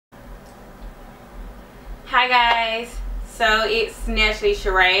Hi guys, so it's Naturally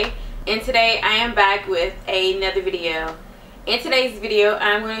Sheree, and today I am back with another video. In today's video,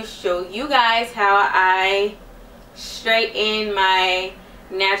 I'm going to show you guys how I straighten my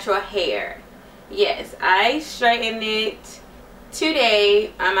natural hair. Yes, I straightened it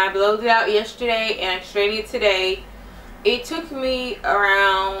today. I blowed it out yesterday and I straightened it today. It took me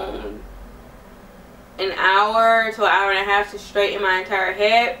around an hour to an hour and a half to straighten my entire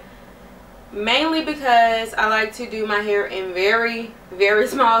head. Mainly because I like to do my hair in very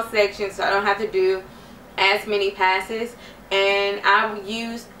small sections, so I don't have to do as many passes. And I've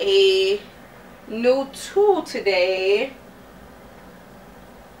used a new tool today.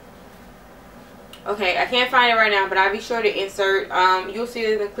 Okay, I can't find it right now, but I'll be sure to insert. You'll see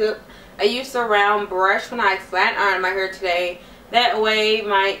it in the clip. I used a round brush when I flat ironed my hair today. That way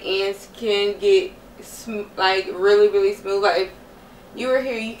my ends can get like really smooth. Like if you were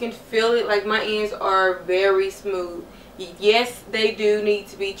here, you can feel it. Like my ends are very smooth. Yes, they do need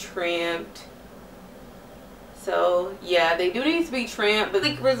to be trimmed. So yeah, they do need to be trimmed. But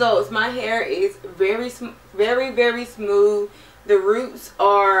the results, my hair is very smooth. The roots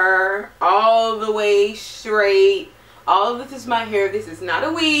are all the way straight. All of this is my hair. This is not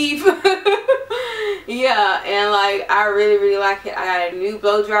a weave. Yeah, and like I really like it. I got a new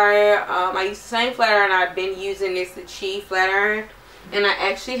blow dryer. I use the same flat iron I've been using. It's the ChiAir Flat-Iron. And I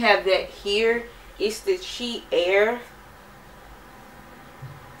actually have that here. It's the ChiAir.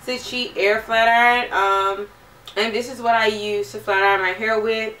 It's the ChiAir Flat-Iron. And this is what I use to flat iron my hair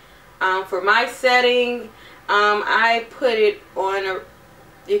with. For my setting, I put it on a,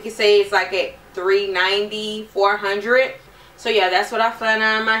 you can say it's like at 390, 400. So yeah, that's what I flat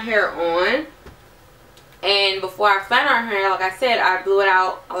iron my hair on. And before I flat iron her hair, like I said, I blew it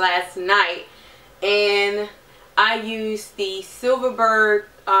out last night. And I used the SilverBird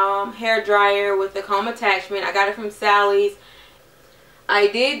hair dryer with the comb attachment. I got it from Sally's. I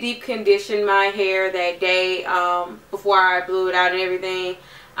did deep condition my hair that day before I blew it out and everything.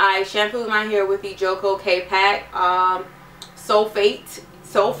 I shampooed my hair with the Joico KPak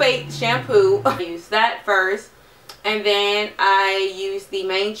sulfate shampoo. I used that first, and then I used the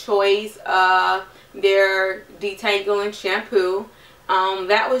Main Choice their Detangling shampoo.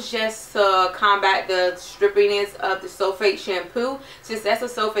 That was just to combat the strippiness of the sulfate shampoo. Since that's a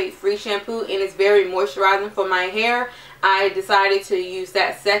sulfate free shampoo and it's very moisturizing for my hair, I decided to use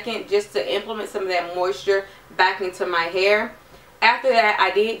that second just to implement some of that moisture back into my hair. After that,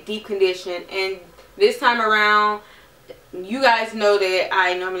 I did deep condition, and this time around, you guys know that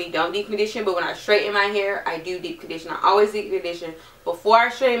I normally don't deep condition, but when I straighten my hair, I do deep condition. I always deep condition before I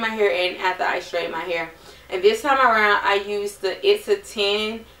straighten my hair and after I straighten my hair. And this time around, I used the It's a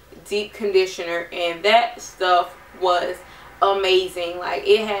 10 deep conditioner, and that stuff was amazing. Like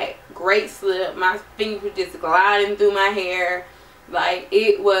it had great slip. My fingers were just gliding through my hair. Like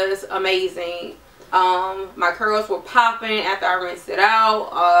it was amazing. My curls were popping after I rinsed it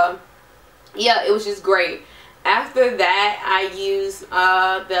out. Yeah, it was just great. After that, I used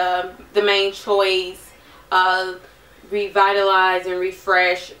the Main Choice Revitalize and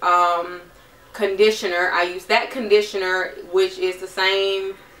Refresh conditioner. I use that conditioner, which is the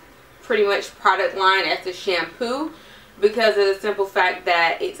same pretty much product line as the shampoo, because of the simple fact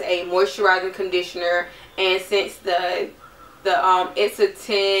that it's a moisturizing conditioner. And since the It's a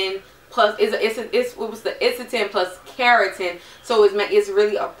 10 plus it's a 10 plus keratin, so it's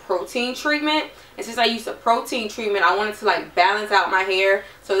really a protein treatment. And since I used a protein treatment, I wanted to like balance out my hair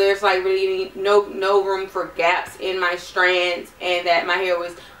so there's like really no room for gaps in my strands, and that my hair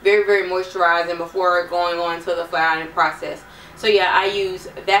was very moisturizing before going on to the flat ironing process. So yeah, I use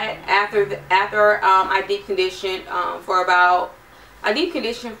that after I deep conditioned for about, I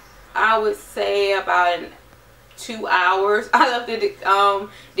would say about 2 hours. I left the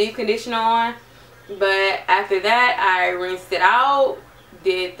deep conditioner on, but after that I rinsed it out,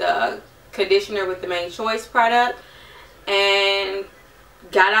 did the conditioner with the Main Choice product, and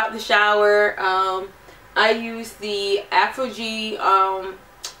got out the shower. I used the Aphogee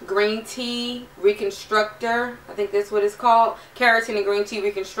green tea Reconstructor. I think that's what it's called. Keratin and green tea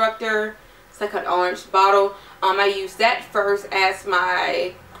Reconstructor. It's like an orange bottle. I used that first as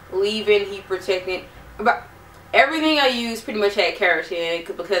my leave-in heat protectant. But everything I use pretty much had keratin in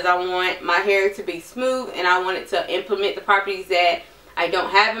it, because I want my hair to be smooth and I want it to implement the properties that I don't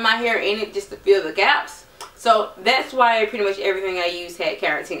have in my hair in it, just to fill the gaps. So that's why pretty much everything I use had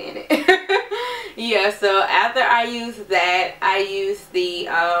keratin in it. Yeah, so after I used that, I used the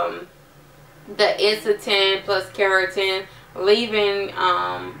It's a 10 plus keratin leave-in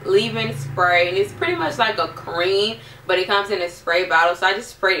spray, and it's pretty much like a cream, but it comes in a spray bottle, so I just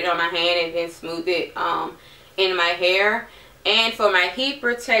sprayed it on my hand and then smoothed it in my hair. And for my heat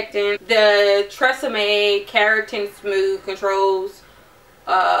protectant, the Tresemme Keratin Smooth controls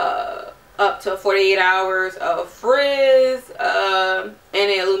up to 48 hours of frizz and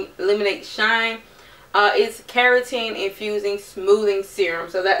it eliminates shine. It's keratin infusing smoothing serum,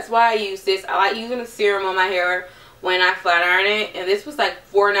 so that's why I use this. I like using the serum on my hair when I flat iron it, and this was like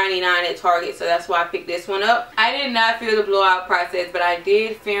 $4.99 at Target, so that's why I picked this one up. I did not film the blowout process, but I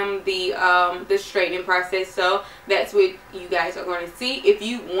did film the straightening process, so that's what you guys are going to see. If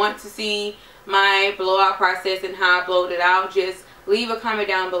you want to see my blowout process and how I blowed it out, just leave a comment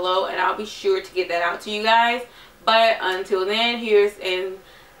down below and I'll be sure to get that out to you guys. But until then,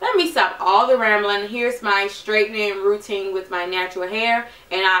 let me stop all the rambling. Here's my straightening routine with my natural hair,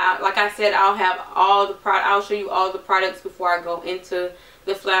 and like I said, I'll show you all the products before I go into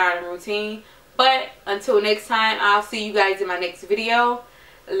the flat iron routine. But until next time, I'll see you guys in my next video.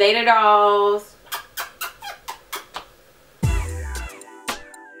 Later, dolls.